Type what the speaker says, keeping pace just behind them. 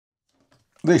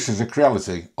This is a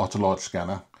Creality Otter Lite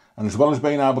scanner, and as well as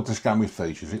being able to scan with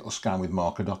features, it'll scan with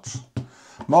marker dots.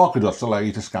 Marker dots allow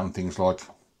you to scan things like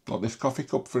this coffee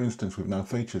cup, for instance, with no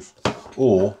features,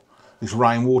 or this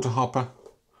rainwater hopper.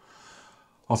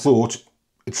 I thought,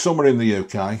 it's summer in the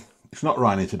UK, it's not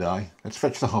raining today, let's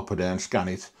fetch the hopper down, scan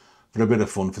it for a bit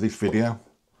of fun for this video.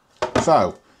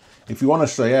 So, if you want to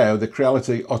see how the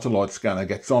Creality Otter Lite scanner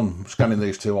gets on scanning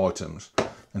these two items,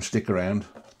 then stick around,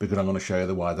 because I'm going to show you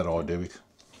the way that I do it.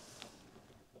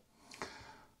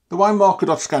 The way marker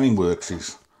dot scanning works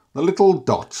is the little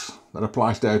dots that are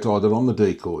placed out either on the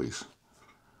decoys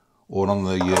or on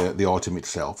the item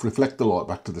itself reflect the light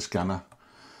back to the scanner.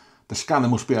 The scanner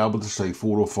must be able to see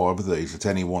 4 or 5 of these at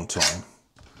any one time,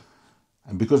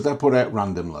 and because they're put out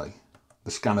randomly,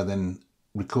 the scanner then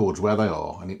records where they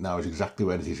are and it knows exactly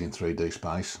where it is in 3D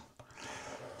space.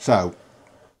 So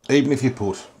even if you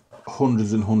put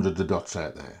hundreds and hundreds of dots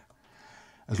out there,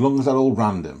 as long as they're all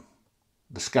random,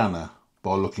 the scanner,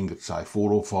 by looking at say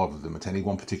 4 or 5 of them at any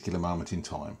one particular moment in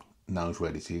time, knows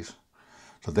where it is.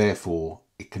 So therefore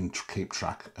it can keep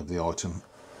track of the item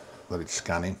that it's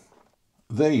scanning.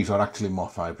 These are actually my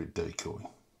favourite decoy,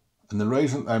 and the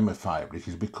reason they're my favourite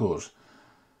is because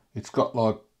it's got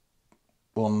like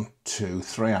 1, 2,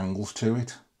 3 angles to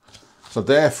it. So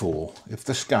therefore if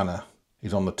the scanner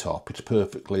is on the top, it's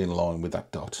perfectly in line with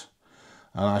that dot,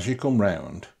 and as you come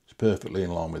round, it's perfectly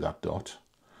in line with that dot.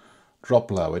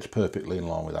 Drop low, it's perfectly in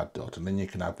line with that dot, and then you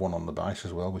can have one on the base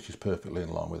as well, which is perfectly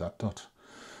in line with that dot.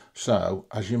 So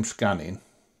as you're scanning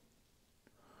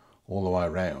all the way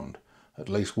around, at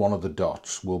least one of the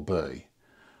dots will be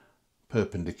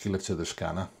perpendicular to the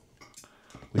scanner,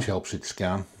 which helps it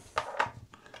scan.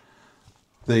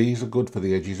 These are good for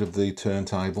the edges of the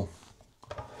turntable.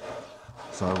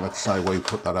 So let's say we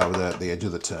put that over there at the edge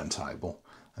of the turntable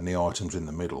and the item's in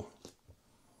the middle.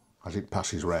 As it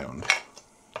passes round,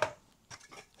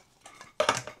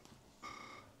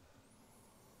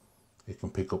 you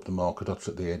can pick up the marker dots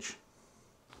at the edge.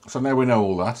 So now we know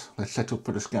all that, let's set up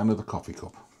for the scan of the coffee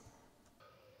cup.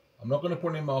 I'm not going to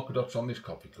put any marker dots on this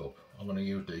coffee cup. I'm going to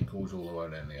use decoys all the way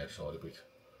around the outside of it.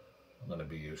 I'm going to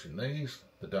be using these,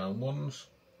 the down ones,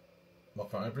 my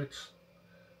favourites.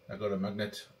 I've got a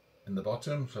magnet in the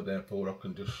bottom, so therefore I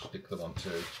can just stick them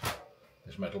onto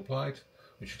this metal plate,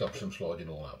 which stops them sliding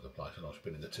all over the place and I'm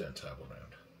spinning the turntable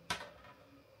around.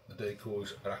 The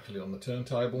decoys are actually on the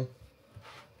turntable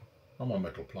on my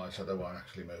metal plate, so they won't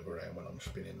actually move around when I'm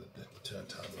spinning the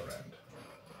turntable around.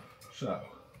 So,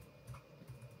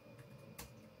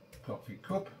 coffee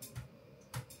cup.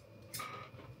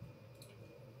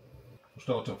 We'll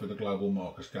start off with a global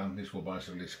marker scan. This will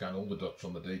basically scan all the dots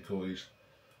on the decoys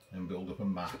and build up a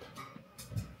map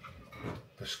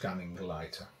for scanning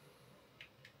later.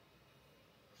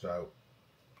 So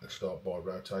let's start by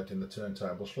rotating the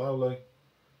turntable slowly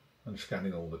and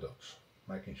scanning all the dots,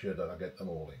 making sure that I get them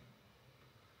all in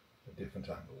at different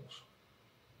angles.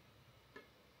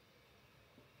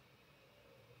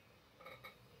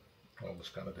 Hold the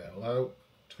scanner down low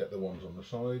to get the ones on the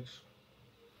sides,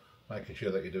 making sure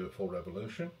that you do a full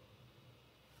revolution,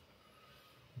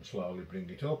 and slowly bring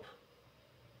it up.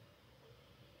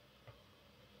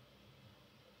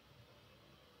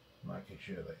 Making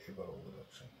sure that you've got all the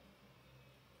dots in.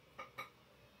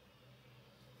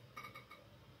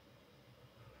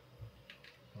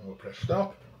 And we'll press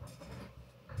stop.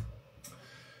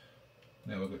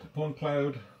 Now we'll go to point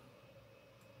cloud.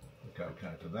 We'll go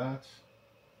to that.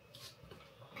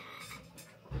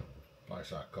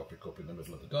 Place our coffee cup in the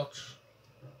middle of the dots.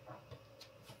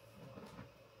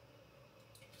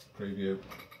 Preview.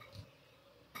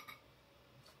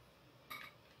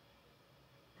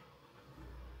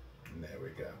 And there we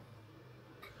go.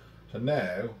 So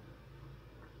now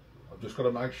I've just got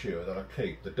to make sure that I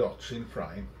keep the dots in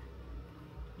frame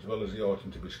as well as the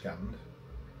item to be scanned.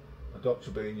 The dots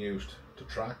are being used to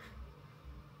track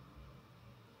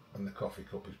and the coffee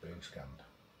cup is being scanned.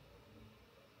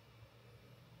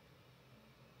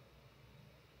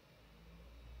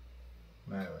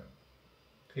 Now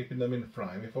keeping them in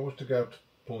frame, if I was to go to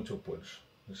point upwards,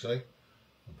 you see,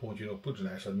 I'm pointing upwards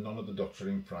now, so none of the dots are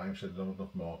in frame, so there's not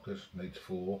enough markers, needs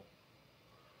 4.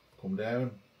 Come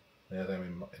down, there they're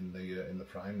in the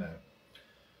frame now.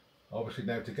 Obviously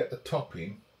now to get the top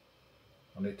in,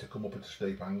 I need to come up at a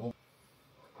steep angle.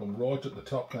 Come right at the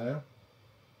top now.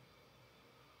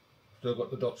 Still got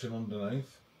the dots in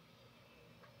underneath.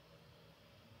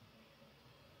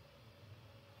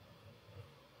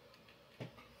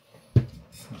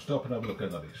 I'll stop and have a look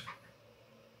at that is.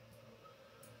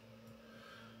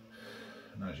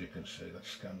 And as you can see, that's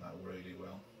scanned that really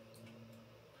well.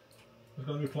 There's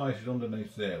going to be places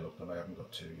underneath there, look, that I haven't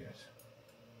got to yet.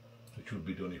 which would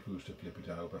be done if we was to flip it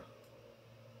over.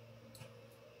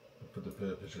 But for the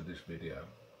purpose of this video,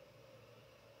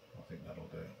 I think that'll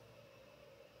do.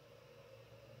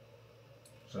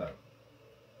 So,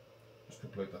 let's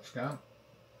complete that scan.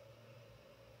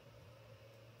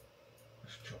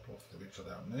 Let's chop off the bits I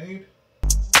don't need.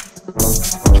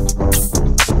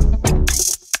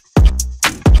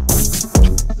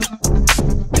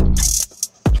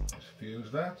 Let's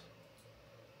fuse that.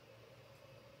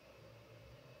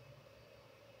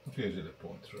 I'll fuse it at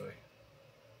 0.3.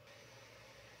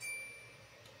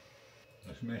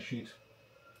 Let's mesh it.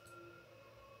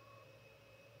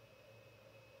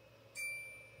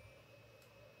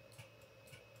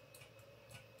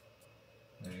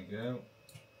 There you go.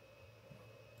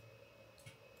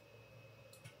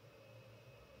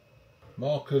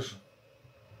 Markers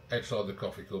outside the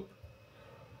coffee cup,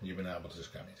 and you've been able to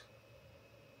scan it.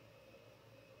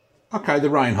 Okay, the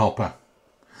rain hopper.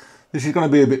 This is going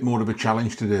to be a bit more of a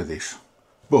challenge to do this,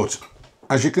 but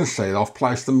as you can see, I've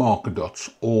placed the marker dots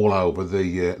all over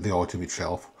the item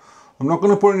itself. I'm not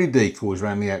going to put any decoys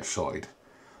around the outside.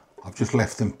 I've just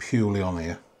left them purely on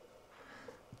here.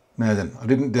 Now then, I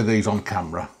didn't do these on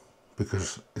camera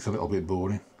because it's a little bit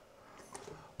boring.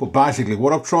 But basically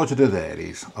what I've tried to do there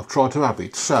is, I've tried to have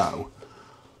it so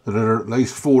that there are at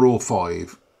least 4 or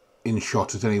 5 in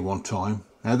shot at any one time.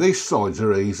 Now these sides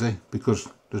are easy because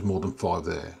there's more than 5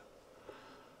 there.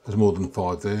 There's more than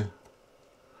 5 there.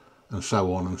 And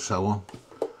so on and so on.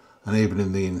 And even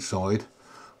in the inside.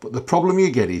 But the problem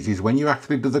you get is when you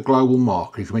actually do the global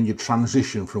marker is when you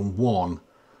transition from one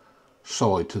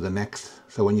side to the next.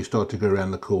 So when you start to go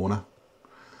around the corner.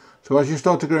 So as you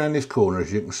start to go around this corner,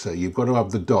 as you can see, you've got to have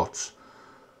the dots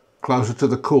closer to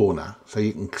the corner so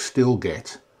you can still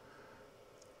get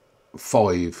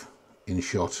 5 in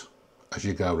shot as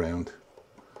you go around.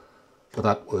 So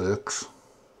that works.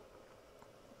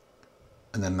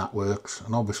 And then that works.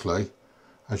 And obviously,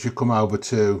 as you come over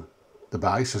to the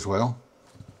base as well,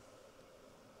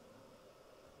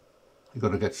 you've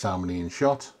got to get so many in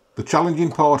shot. The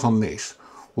challenging part on this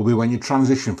will be when you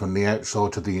transition from the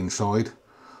outside to the inside.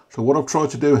 So what I've tried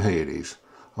to do here is,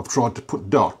 I've tried to put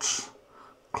dots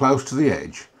close to the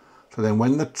edge, so then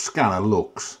when the scanner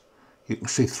looks, you can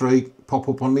see 3 pop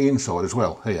up on the inside as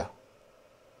well, here.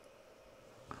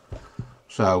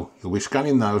 So you'll be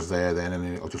scanning those there then,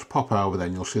 and it'll just pop over,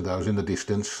 then you'll see those in the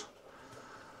distance.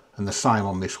 And the same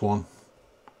on this one.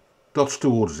 Dots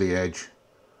towards the edge,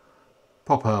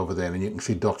 pop over then, and you can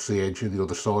see dots the edge of the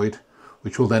other side,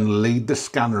 which will then lead the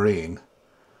scanner in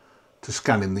to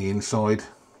scanning the inside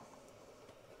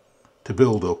to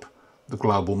build up the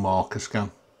global marker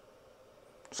scan.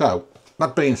 So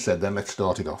that being said, then let's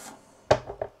start it off.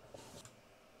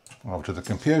 Over to the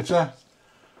computer,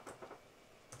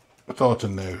 start a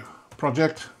new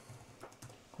project,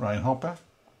 rain hopper.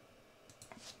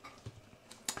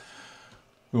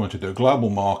 We want to do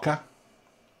global marker,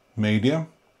 medium,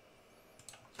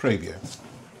 preview.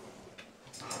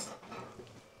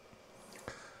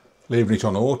 Leaving it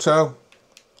on auto,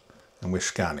 and we're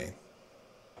scanning.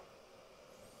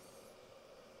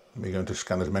 We're going to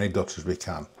scan as many dots as we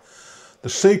can. The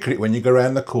secret when you go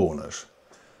around the corners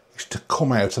is to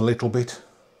come out a little bit.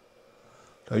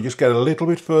 So you just get a little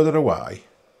bit further away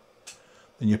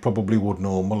than you probably would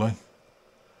normally.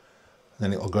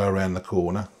 Then it'll go around the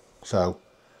corner. So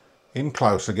in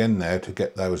close again now to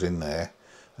get those in there.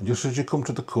 And just as you come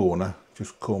to the corner,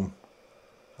 just come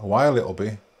away a little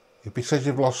bit. If it says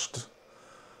you've lost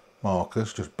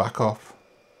markers, just back off.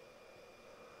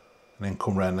 And then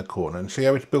come round the corner and see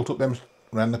how it's built up them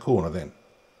round the corner then.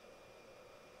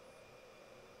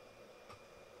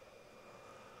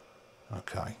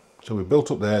 Okay, so we've built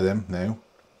up there then now,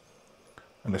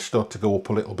 and let's start to go up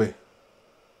a little bit.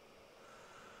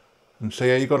 And see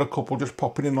how you've got a couple just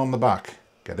popping in on the back.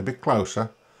 Get a bit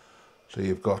closer, so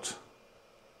you've got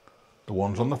the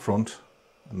ones on the front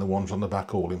and the ones on the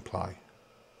back all in play.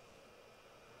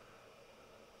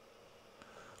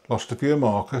 Lost a few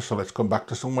markers, so let's come back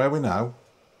to somewhere we know.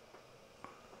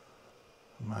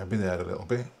 Maybe there a little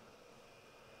bit.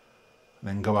 And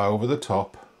then go over the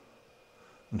top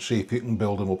and see if you can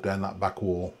build them up down that back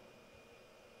wall.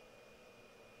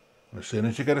 And as soon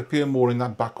as you get a few more in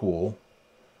that back wall,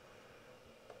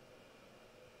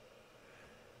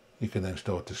 you can then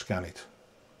start to scan it.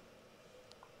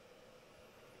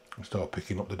 And start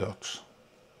picking up the dots.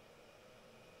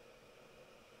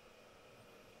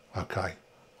 Okay.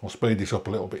 I'll speed this up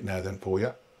a little bit now then for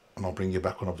you, and I'll bring you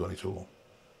back when I've done it all.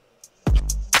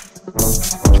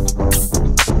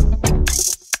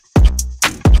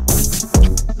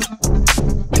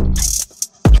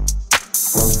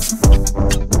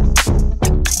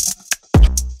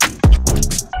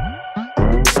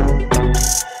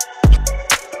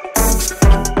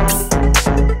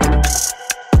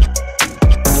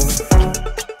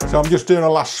 I'm just doing a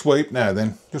last sweep now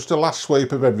then, just a last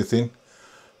sweep of everything,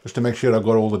 just to make sure I've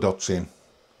got all the dots in.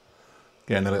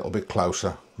 Getting a little bit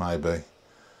closer, maybe,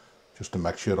 just to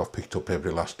make sure I've picked up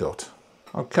every last dot.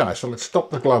 Okay, so let's stop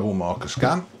the global marker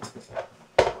scan,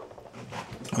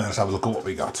 and let's have a look at what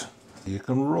we got. You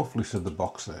can roughly see the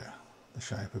box there, the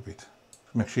shape of it.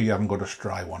 Make sure you haven't got a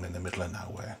stray one in the middle of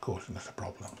nowhere, causing us a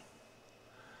problem.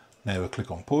 Now we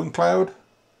click on point cloud,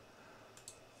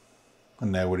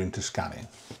 and now we're into scanning.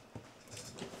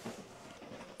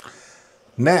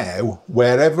 Now,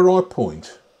 wherever I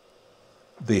point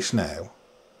this now,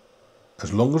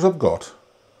 as long as I've got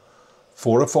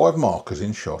 4 or 5 markers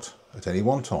in shot at any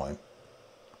one time,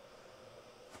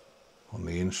 on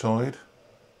the inside,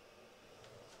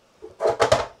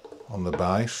 on the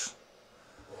base,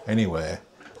 anywhere,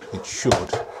 it should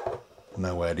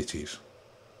know where it is.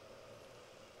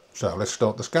 So let's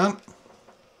start the scan.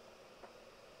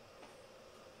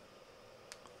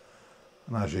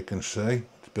 And as you can see,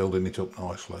 it's building it up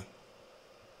nicely.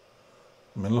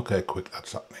 I mean, look how quick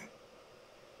that's happening.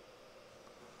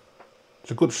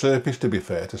 It's a good surface, to be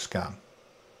fair, to scan,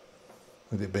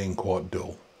 with it being quite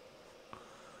dull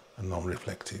and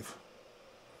non-reflective.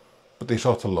 But this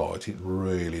Otter Lite, it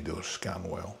really does scan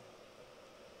well.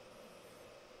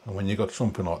 And when you've got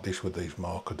something like this with these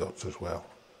marker dots as well,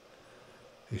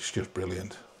 it's just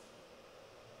brilliant.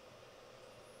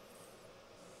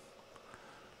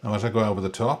 Now as I go over the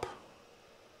top,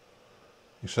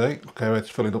 you see, look how it's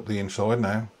filling up the inside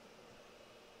now.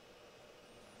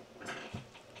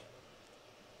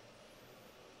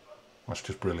 That's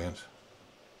just brilliant.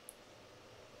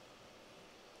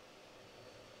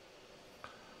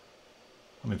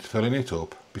 And it's filling it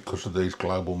up because of these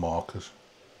global markers.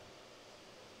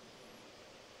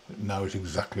 It knows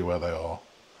exactly where they are.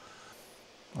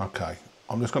 Okay,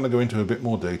 I'm just going to go into a bit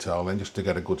more detail then, just to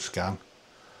get a good scan.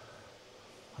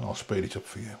 And I'll speed it up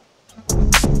for you.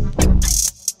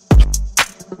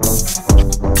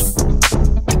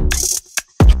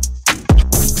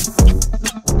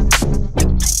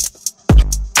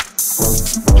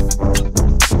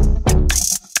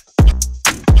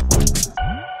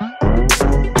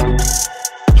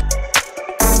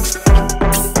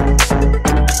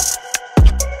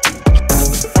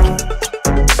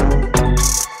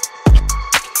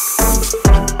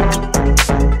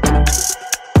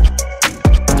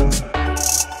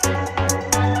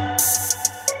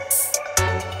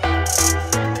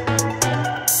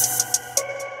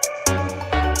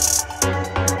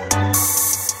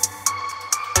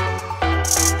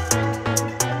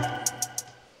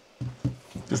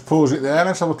 Just pause it there,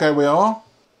 let's have a look how we are.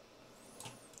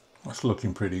 That's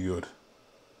looking pretty good.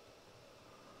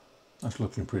 That's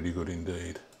looking pretty good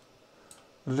indeed.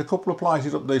 There's a couple of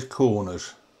places up these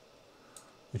corners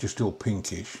which are still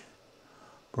pinkish,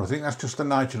 but I think that's just the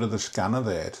nature of the scanner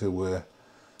there to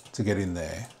get in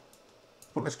there.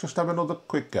 But let's just have another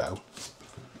quick go.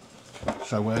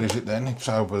 So where is it then? It's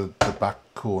over the back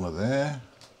corner there.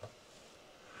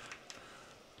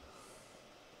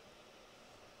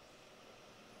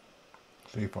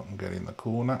 See if I can get in the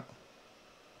corner.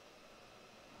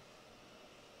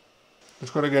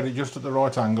 Just got to get it just at the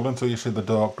right angle until you see the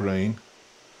dark green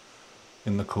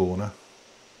in the corner.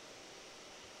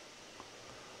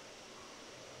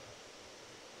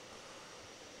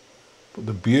 But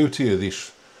the beauty of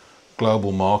this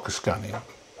global marker scanning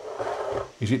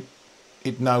is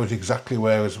it knows exactly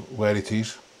where it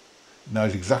is. It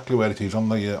knows exactly where it is on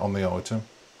the item,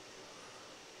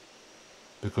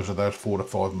 because of those 4 or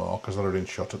 5 markers that are in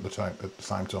shot at the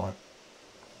same time.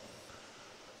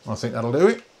 I think that'll do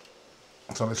it.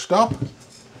 So let's stop.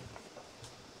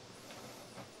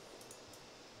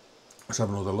 Let's have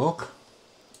another look.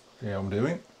 See how I'm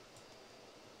doing.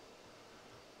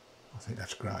 I think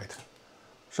that's great.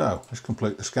 So let's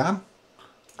complete the scan.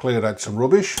 Clear out some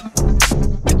rubbish.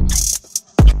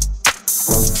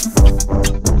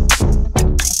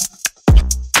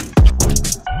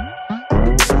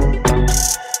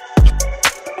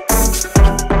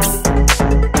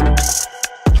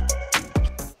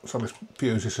 So let's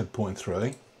use this at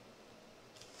 0.3.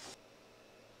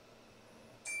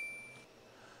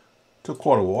 Took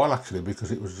quite a while actually,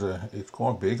 because it's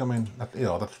quite big. I mean,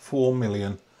 that's 4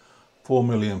 million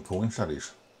points. That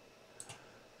is.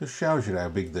 Just shows you how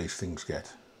big these things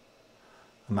get.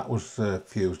 And that was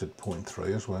fused at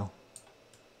 0.3 as well.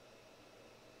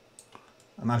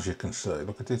 And as you can see,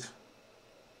 look at it.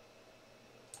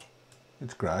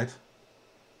 It's great.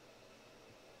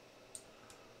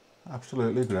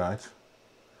 Absolutely great.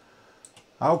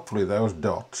 Hopefully those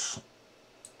dots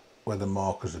where the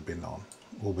markers have been on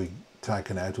will be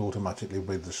taken out automatically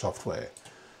with the software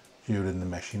during the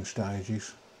meshing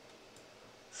stages.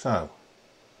 So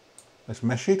let's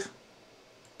mesh it.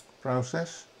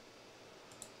 Process.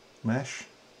 Mesh.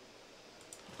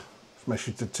 Let's mesh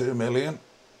it to 2 million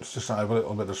just to save a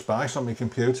little bit of space on my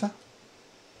computer.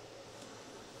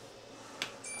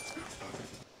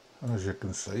 And as you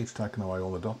can see, it's taken away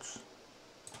all the dots.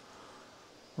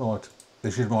 Right,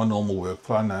 this is my normal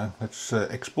workflow now. Let's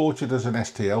export it as an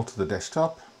STL to the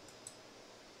desktop.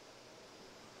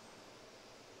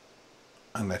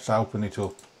 And let's open it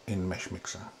up in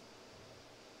Meshmixer.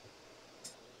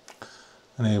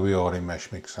 And here we are in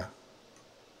Meshmixer.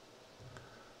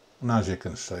 And as you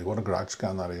can see, what a great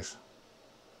scan that is.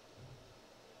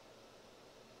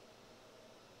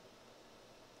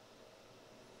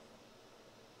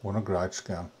 What a great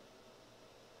scan.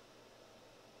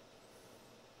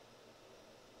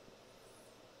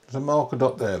 There's a marker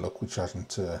dot there, look, which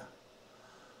hasn't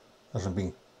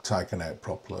been taken out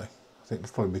properly. I think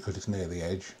that's probably because it's near the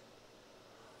edge.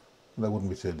 That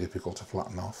wouldn't be too difficult to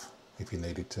flatten off if you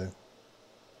needed to.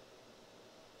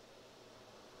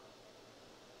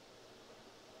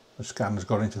 The scan's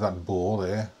got into that bore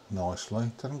there nicely.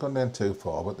 It hasn't gone down too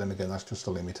far, but then again that's just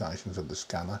the limitations of the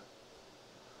scanner.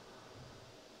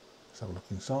 Let's have a look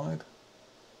inside.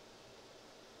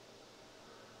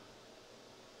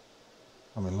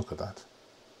 I mean, look at that.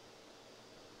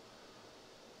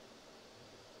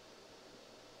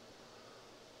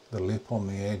 The lip on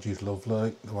the edge is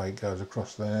lovely, the way it goes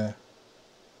across there.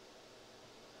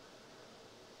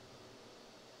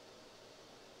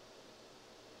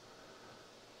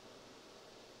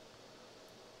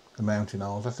 The mounting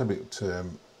holes, that's a bit,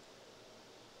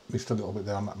 missed a little bit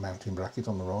there on that mounting bracket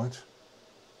on the right.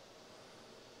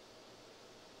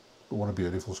 But what a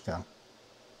beautiful scan.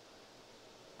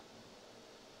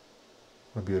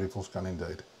 What a beautiful scan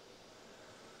indeed.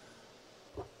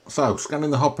 So,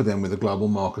 scanning the hopper then with a global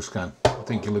marker scan. I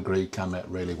think you'll agree it came out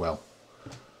really well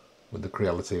with the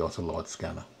Creality Otter Lite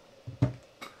scanner.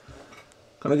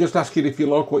 Can I just ask you, if you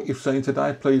like what you've seen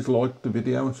today, please like the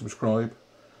video and subscribe.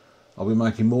 I'll be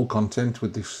making more content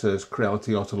with this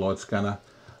Creality Otter Lite scanner,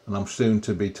 and I'm soon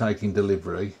to be taking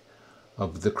delivery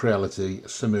of the Creality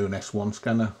Simoon S1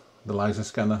 scanner, the laser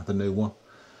scanner, the new one.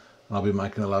 And I'll be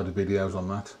making a load of videos on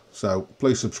that. So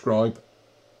please subscribe,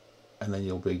 and then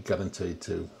you'll be guaranteed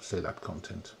to see that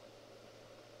content.